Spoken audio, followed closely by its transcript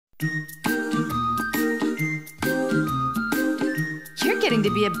You're getting to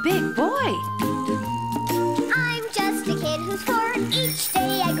be a big boy. I'm just a kid who's 4. Each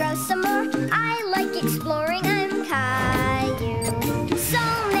day I grow some more. I like exploring. I'm Caillou. So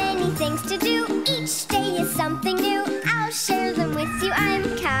many things to do. Each day is something new. I'll share them with you.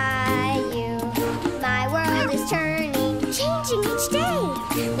 I'm Caillou. My world is turning, changing each day.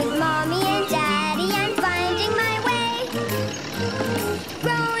 With Mommy and Daddy, I'm finding my way.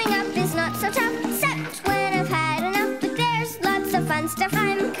 Growing up is not so tough, except when I've had enough. But there's lots of fun stuff.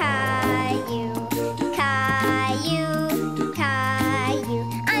 I'm Caillou. Caillou,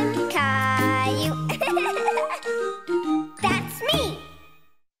 Caillou, I'm Caillou. That's me.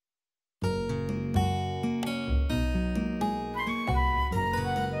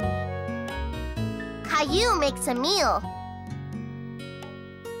 Caillou makes a meal.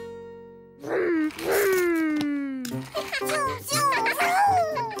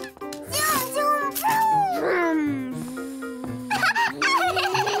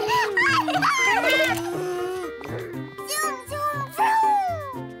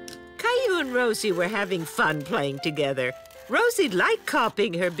 Caillou and Rosie were having fun playing together. Rosie liked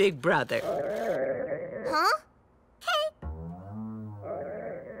copying her big brother. Huh? Hey.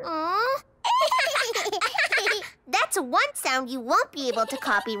 Aw. That's one sound you won't be able to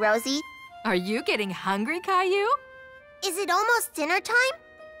copy, Rosie. Are you getting hungry, Caillou? Is it almost dinner time?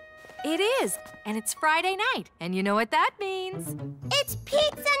 It is, and it's Friday night, and you know what that means. It's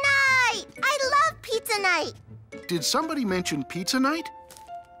pizza night! I love pizza night! Did somebody mention pizza night?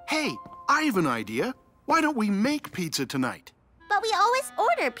 Hey, I have an idea. Why don't we make pizza tonight? But we always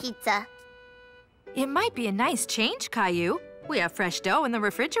order pizza. It might be a nice change, Caillou. We have fresh dough in the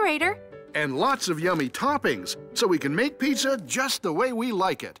refrigerator. And lots of yummy toppings, so we can make pizza just the way we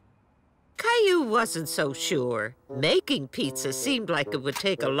like it. Caillou wasn't so sure. Making pizza seemed like it would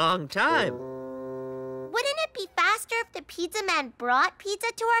take a long time. Wouldn't it be faster if the pizza man brought pizza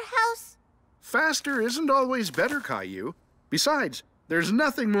to our house? Faster isn't always better, Caillou. Besides, there's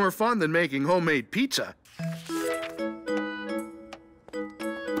nothing more fun than making homemade pizza.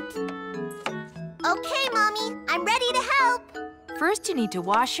 Okay, Mommy, I'm ready to help. First, you need to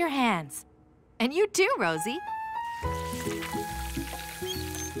wash your hands. And you too, Rosie.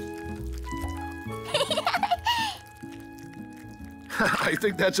 I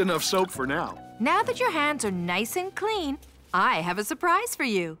think that's enough soap for now. Now that your hands are nice and clean, I have a surprise for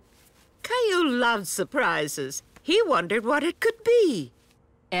you. Caillou loved surprises. He wondered what it could be.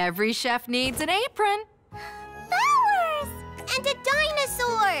 Every chef needs an apron. Flowers! And a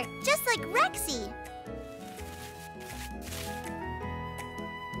dinosaur, just like Rexy.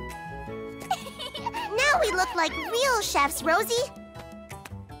 Now we look like real chefs, Rosie.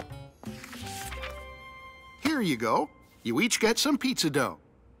 Here you go. You each get some pizza dough.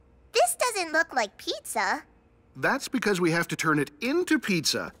 This doesn't look like pizza. That's because we have to turn it into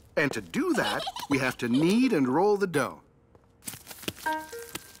pizza. And to do that, we have to knead and roll the dough.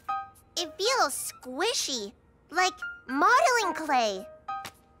 It feels squishy, like modeling clay.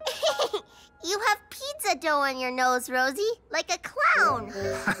 You have pizza dough on your nose, Rosie, like a clown.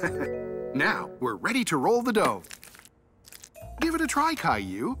 Now, we're ready to roll the dough. Give it a try,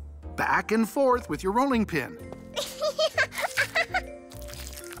 Caillou. Back and forth with your rolling pin.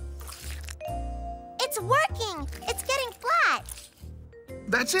 It's working! It's getting flat!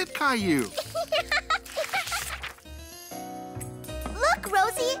 That's it, Caillou. Look,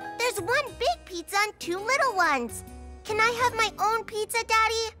 Rosie! There's one big pizza and 2 little ones. Can I have my own pizza,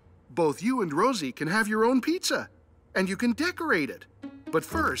 Daddy? Both you and Rosie can have your own pizza. And you can decorate it. But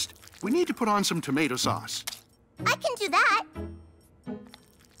first, we need to put on some tomato sauce. I can do that.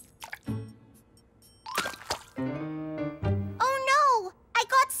 Oh no! I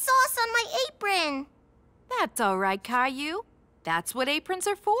got sauce on my apron. That's all right, Caillou. That's what aprons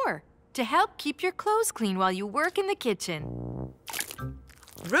are for, to help keep your clothes clean while you work in the kitchen.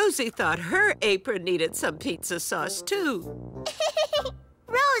 Rosie thought her apron needed some pizza sauce, too.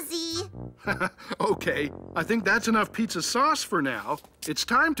 Rosie! Okay, I think that's enough pizza sauce for now. It's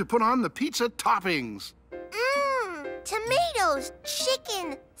time to put on the pizza toppings. Tomatoes,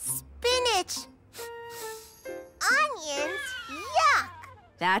 chicken, spinach, onions, yuck!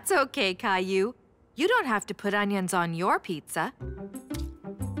 That's okay, Caillou. You don't have to put onions on your pizza.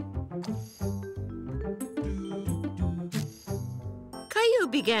 Caillou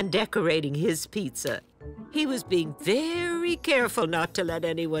began decorating his pizza. He was being very careful not to let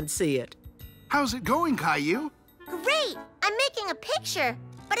anyone see it. How's it going, Caillou? Great! I'm making a picture,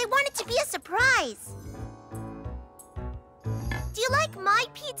 but I want it to be a surprise. Do you like my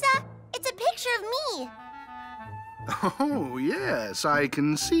pizza? It's a picture of me. Oh, yes, I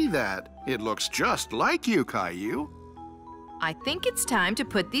can see that. It looks just like you, Caillou. I think it's time to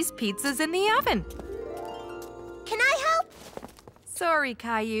put these pizzas in the oven. Can I help? Sorry,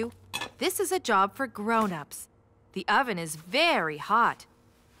 Caillou. This is a job for grown-ups. The oven is very hot.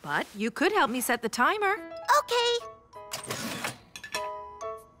 But you could help me set the timer. Okay.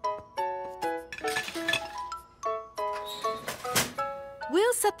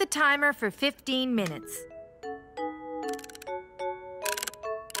 We'll set the timer for 15 minutes.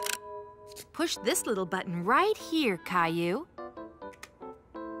 Push this little button right here, Caillou.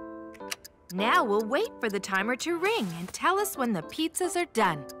 Now we'll wait for the timer to ring and tell us when the pizzas are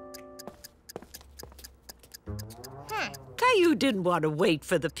done. Caillou didn't want to wait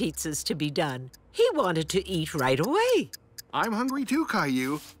for the pizzas to be done. He wanted to eat right away. I'm hungry too,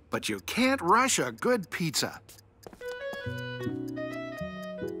 Caillou, but you can't rush a good pizza.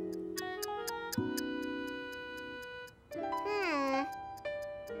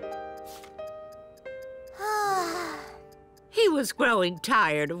 He was growing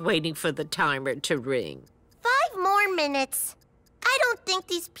tired of waiting for the timer to ring. 5 more minutes. I don't think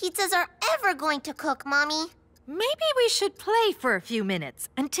these pizzas are ever going to cook, Mommy. Maybe we should play for a few minutes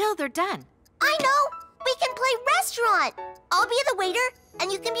until they're done. I know! We can play restaurant! I'll be the waiter,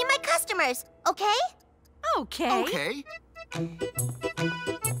 and you can be my customers, okay? Okay. Okay.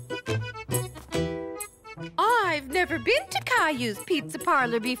 I've never been to Caillou's Pizza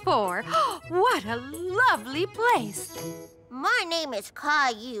Parlor before. What a lovely place. My name is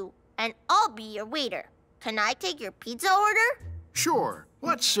Caillou, and I'll be your waiter. Can I take your pizza order? Sure.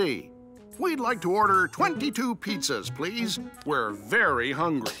 Let's see. We'd like to order 22 pizzas, please. We're very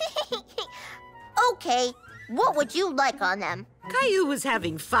hungry. Okay. What would you like on them? Caillou was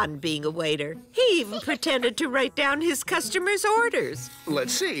having fun being a waiter. He even pretended to write down his customers' orders.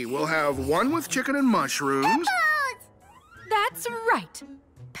 Let's see. We'll have one with chicken and mushrooms. That's right.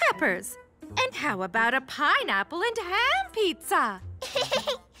 Peppers. And how about a pineapple and ham pizza?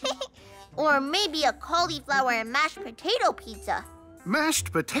 Or maybe a cauliflower and mashed potato pizza.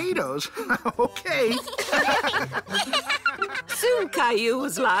 Mashed potatoes? Okay. Soon Caillou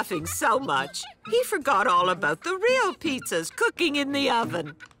was laughing so much, he forgot all about the real pizzas cooking in the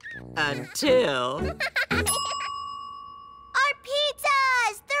oven. Until... Our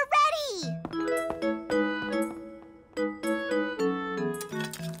pizzas! They're ready!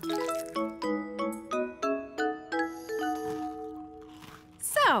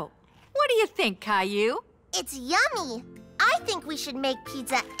 So, what do you think, Caillou? It's yummy! I think we should make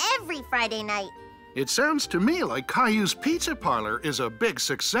pizza every Friday night. It sounds to me like Caillou's Pizza Parlor is a big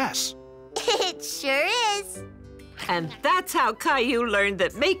success. It sure is. And that's how Caillou learned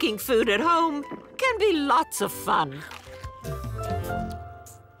that making food at home can be lots of fun.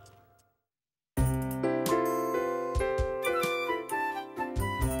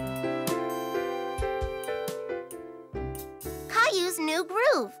 Caillou's new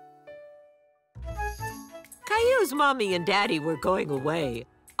groove. Caillou's mommy and daddy were going away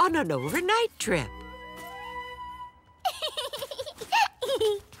on an overnight trip.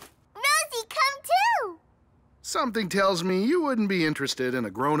 Rosie, come too! Something tells me you wouldn't be interested in a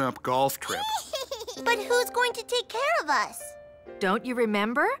grown-up golf trip. But who's going to take care of us? Don't you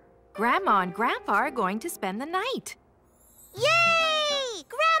remember? Grandma and Grandpa are going to spend the night. Yay!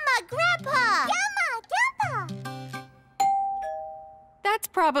 Grandma, Grandpa! Grandma, Grandpa! That's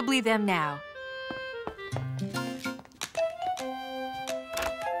probably them now.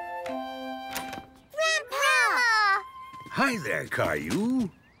 Hi there, Caillou.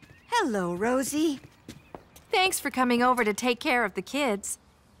 Hello, Rosie. Thanks for coming over to take care of the kids.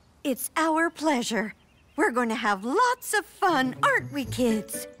 It's our pleasure. We're going to have lots of fun, aren't we,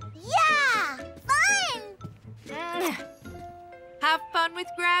 kids? Yeah! Fun! Have fun with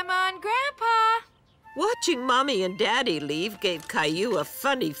Grandma and Grandpa. Watching Mommy and Daddy leave gave Caillou a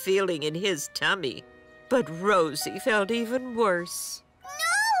funny feeling in his tummy. But Rosie felt even worse. No!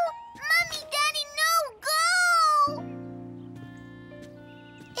 Mommy, Daddy, no! Go!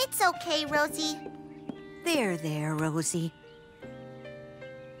 It's okay, Rosie. There, Rosie.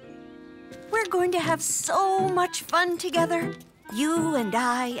 We're going to have so much fun together. You and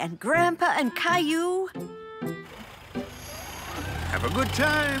I and Grandpa and Caillou. Have a good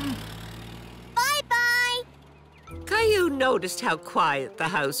time. Bye-bye! Caillou noticed how quiet the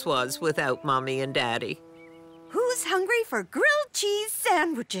house was without Mommy and Daddy. Who's hungry for grilled cheese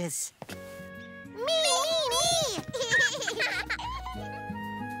sandwiches? Me!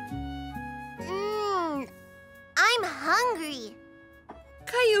 I'm hungry.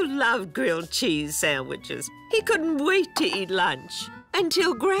 Caillou loved grilled cheese sandwiches. He couldn't wait to eat lunch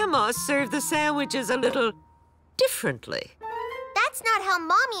until Grandma served the sandwiches a little differently. That's not how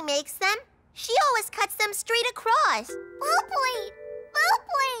Mommy makes them. She always cuts them straight across. Blue plate! Blue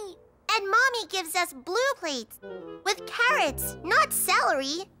plate! And Mommy gives us blue plates with carrots, not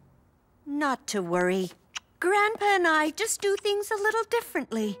celery. Not to worry. Grandpa and I just do things a little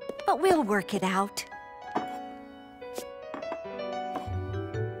differently, but we'll work it out.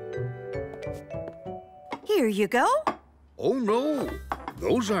 Here you go. Oh, no.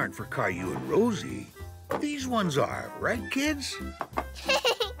 Those aren't for Caillou and Rosie. These ones are, right, kids?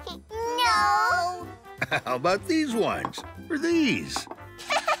 No! How about these ones? Or these?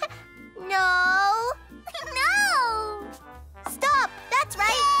 No! No! Stop! That's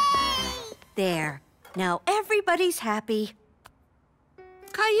right! There. Now everybody's happy.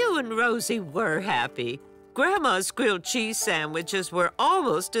 Caillou and Rosie were happy. Grandma's grilled cheese sandwiches were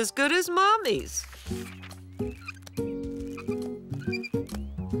almost as good as Mommy's.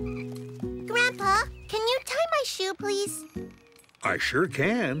 Grandpa, can you tie my shoe, please? I sure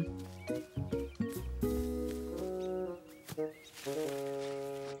can.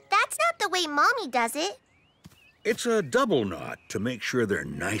 That's not the way Mommy does it. It's a double knot to make sure they're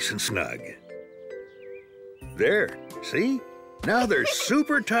nice and snug. There, see? Now they're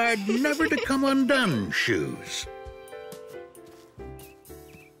super tied, never to come undone shoes.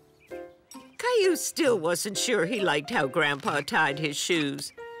 Caillou still wasn't sure he liked how Grandpa tied his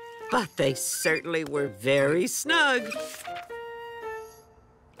shoes, but they certainly were very snug.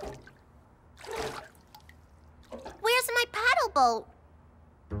 Where's my paddle boat?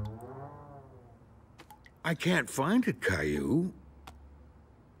 I can't find it, Caillou.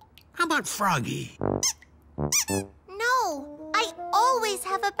 How about Froggy? No, I always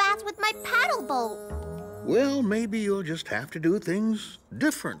have a bath with my paddle boat. Well, maybe you'll just have to do things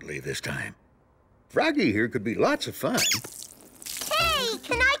differently this time. Froggy here could be lots of fun. Hey,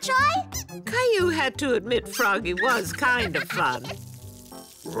 can I try? Caillou had to admit Froggy was kind of fun.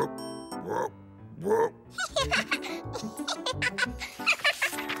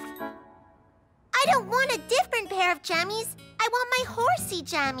 I don't want a different pair of jammies. I want my horsey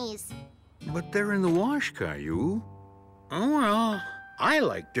jammies. But they're in the wash, Caillou. Oh, well, I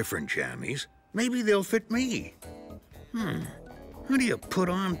like different jammies. Maybe they'll fit me. How do you put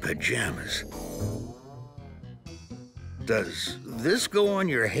on pajamas? Does this go on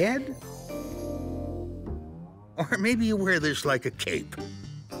your head? Or maybe you wear this like a cape.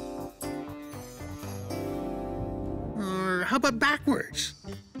 Or how about backwards?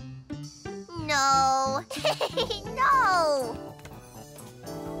 No. No.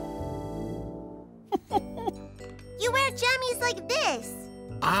 You wear jammies like this.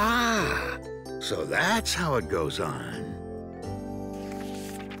 Ah, so that's how it goes on.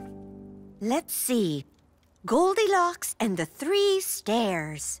 Let's see. Goldilocks and the 3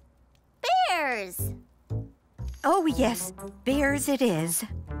 Stairs. Bears. Oh, yes, bears it is.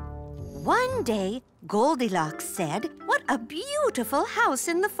 One day, Goldilocks said, "What a beautiful house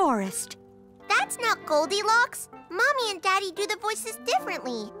in the forest." That's not Goldilocks. Mommy and Daddy do the voices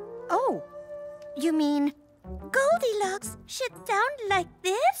differently. Oh, you mean Goldilocks should sound like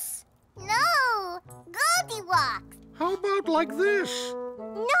this? No, Goldilocks. How about like this?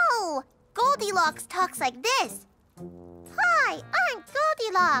 No, Goldilocks talks like this. Hi, I'm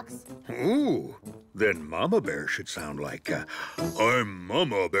Goldilocks. Ooh, then Mama Bear should sound like, I'm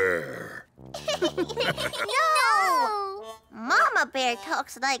Mama Bear. No! Mama Bear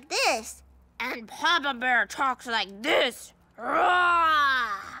talks like this. And Papa Bear talks like this. Roar!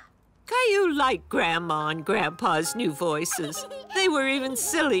 Caillou liked Grandma and Grandpa's new voices. They were even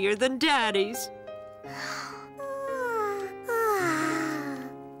sillier than Daddy's.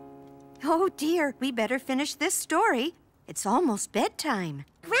 Oh, dear, we better finish this story. It's almost bedtime.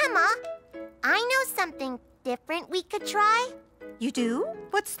 Grandma, I know something different we could try. You do?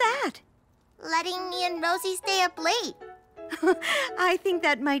 What's that? Letting me and Rosie stay up late. I think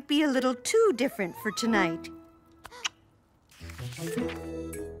that might be a little too different for tonight.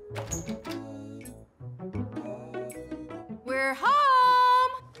 We're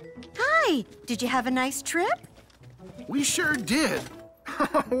home! Hi, did you have a nice trip? We sure did.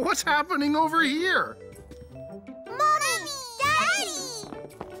 What's happening over here? Mommy! Daddy!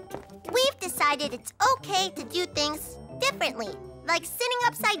 We've decided it's okay to do things differently, like sitting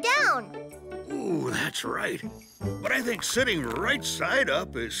upside down. Ooh, that's right. But I think sitting right side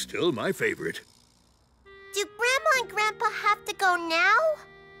up is still my favorite. Do Grandma and Grandpa have to go now?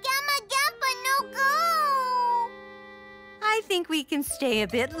 Grandma, no go! I think we can stay a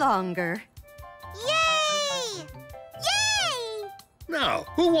bit longer. Yay! Yay! Now,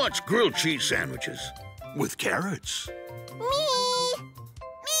 who wants grilled cheese sandwiches? With carrots. Me!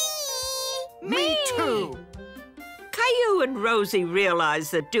 Me too. Caillou and Rosie realize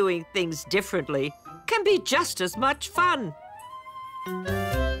that doing things differently can be just as much fun.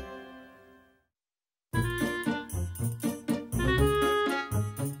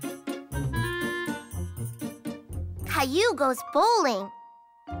 Caillou goes bowling.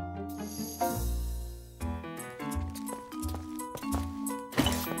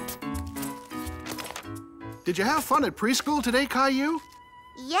 Did you have fun at preschool today, Caillou?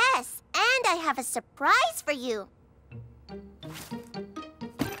 Yes, and I have a surprise for you.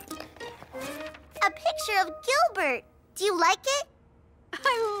 A picture of Gilbert. Do you like it?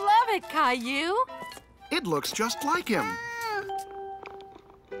 I love it, Caillou. It looks just like him.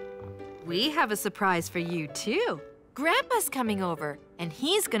 We have a surprise for you, too. Grandpa's coming over, and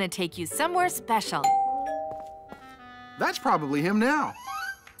he's gonna take you somewhere special. That's probably him now.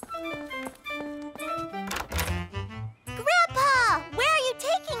 Grandpa, where are you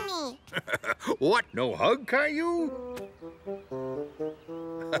taking me? What, no hug, Caillou?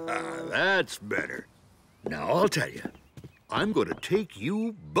 That's better. Now, I'll tell you. I'm going to take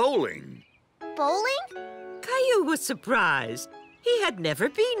you bowling. Bowling? Caillou was surprised. He had never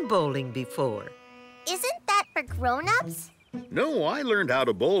been bowling before. Isn't that for grown-ups? No, I learned how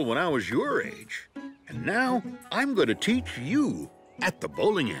to bowl when I was your age. And now, I'm going to teach you at the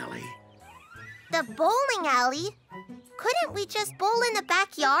bowling alley. The bowling alley? Couldn't we just bowl in the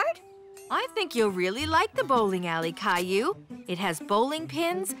backyard? I think you'll really like the bowling alley, Caillou. It has bowling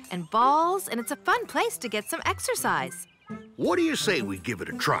pins and balls, and it's a fun place to get some exercise. What do you say we give it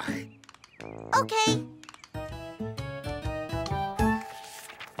a try? Okay.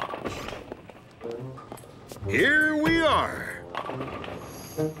 Here we are.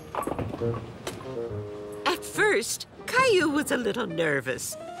 At first, Caillou was a little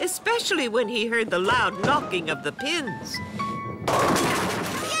nervous, especially when he heard the loud knocking of the pins. Yeah!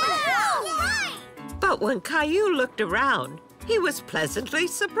 But when Caillou looked around, he was pleasantly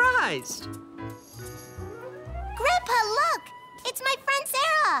surprised. Grandpa, look! It's my friend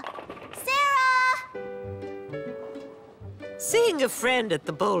Sarah! Sarah! Seeing a friend at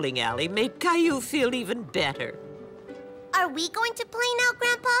the bowling alley made Caillou feel even better. Are we going to play now,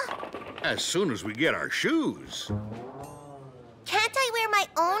 Grandpa? As soon as we get our shoes. Can't I wear my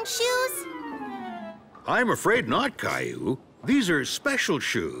own shoes? I'm afraid not, Caillou. These are special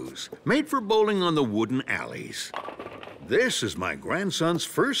shoes, made for bowling on the wooden alleys. This is my grandson's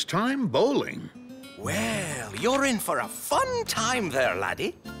first time bowling. Well, you're in for a fun time there,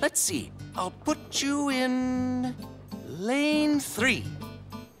 laddie. Let's see. I'll put you in lane 3.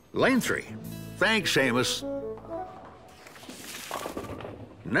 Lane 3. Thanks, Amos.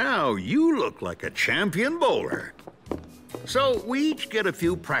 Now you look like a champion bowler. So we each get a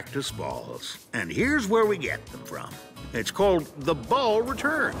few practice balls, and here's where we get them from. It's called the ball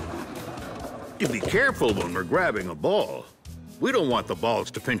return. You be careful when we're grabbing a ball. We don't want the balls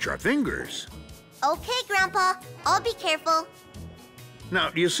to pinch our fingers. Okay, Grandpa. I'll be careful. Now,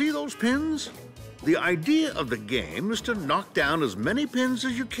 do you see those pins? The idea of the game is to knock down as many pins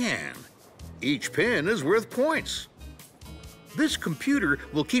as you can. Each pin is worth points. This computer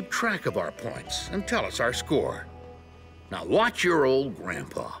will keep track of our points and tell us our score. Now, watch your old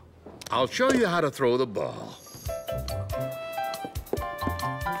grandpa. I'll show you how to throw the ball.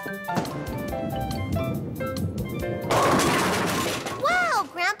 Wow,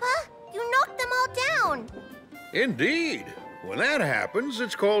 Grandpa! You knocked them all down. Indeed. When that happens,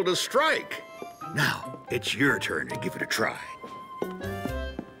 it's called a strike. Now, it's your turn to give it a try.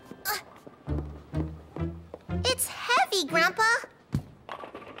 It's heavy, Grandpa.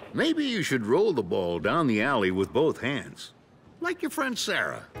 Maybe you should roll the ball down the alley with both hands, like your friend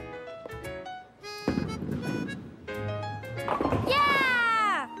Sarah.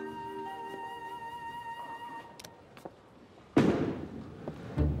 Yeah!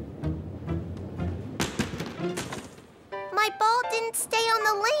 My ball didn't stay on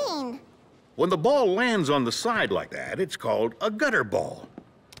the lane. When the ball lands on the side like that, it's called a gutter ball.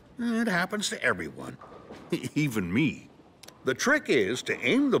 It happens to everyone, even me. The trick is to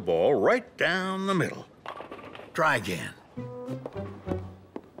aim the ball right down the middle. Try again. I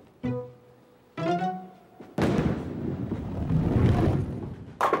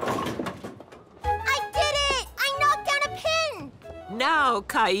did it! I knocked down a pin! Now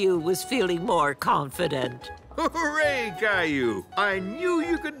Caillou was feeling more confident. Hooray, Caillou! I knew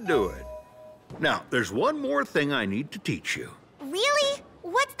you could do it. Now, there's one more thing I need to teach you. Really?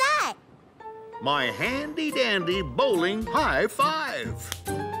 What's that? My handy-dandy bowling high five.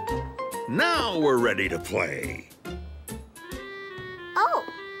 Now we're ready to play. Oh,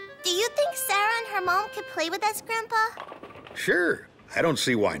 do you think Sarah and her mom could play with us, Grandpa? Sure, I don't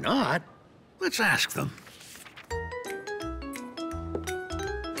see why not. Let's ask them.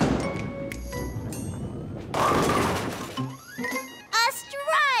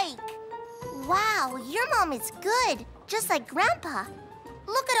 Mom is good, just like Grandpa.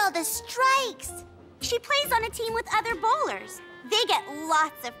 Look at all the strikes. She plays on a team with other bowlers. They get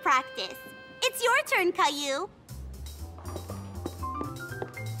lots of practice. It's your turn, Caillou.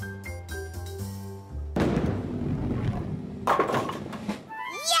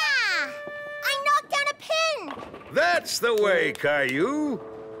 Yeah! I knocked down a pin! That's the way, Caillou.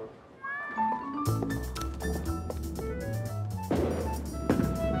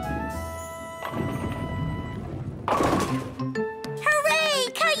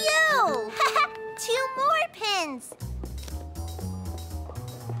 Hooray, Caillou! 2 more pins.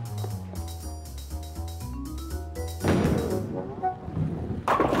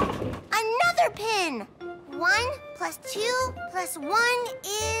 Another pin. 1 plus 2 plus 1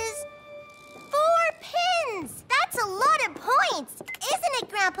 is 4 pins. That's a lot of points, isn't it,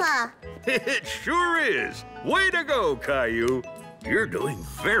 Grandpa? It sure is. Way to go, Caillou. You're doing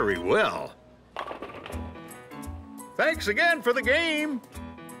very well. Thanks again for the game.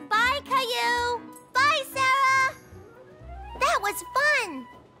 Bye, Caillou. Bye, Sarah. That was fun.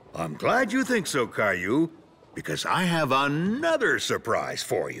 I'm glad you think so, Caillou, because I have another surprise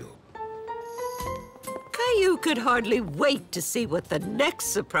for you. Caillou could hardly wait to see what the next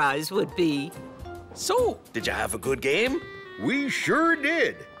surprise would be. So, did you have a good game? We sure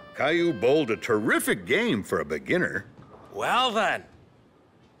did. Caillou bowled a terrific game for a beginner. Well then,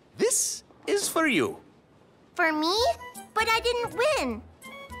 this is for you. For me? But I didn't win.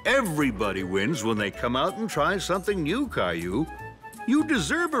 Everybody wins when they come out and try something new, Caillou. You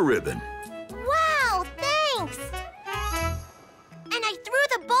deserve a ribbon. Wow, thanks. And I threw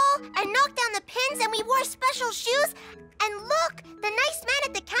the ball and knocked down the pins and we wore special shoes. And look, the nice man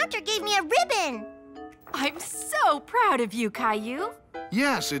at the counter gave me a ribbon. I'm so proud of you, Caillou.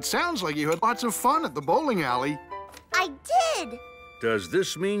 Yes, it sounds like you had lots of fun at the bowling alley. I did. Does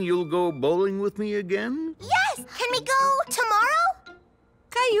this mean you'll go bowling with me again? Yes, can we go tomorrow?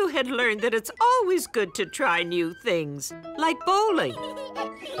 Caillou had learned that it's always good to try new things, like bowling.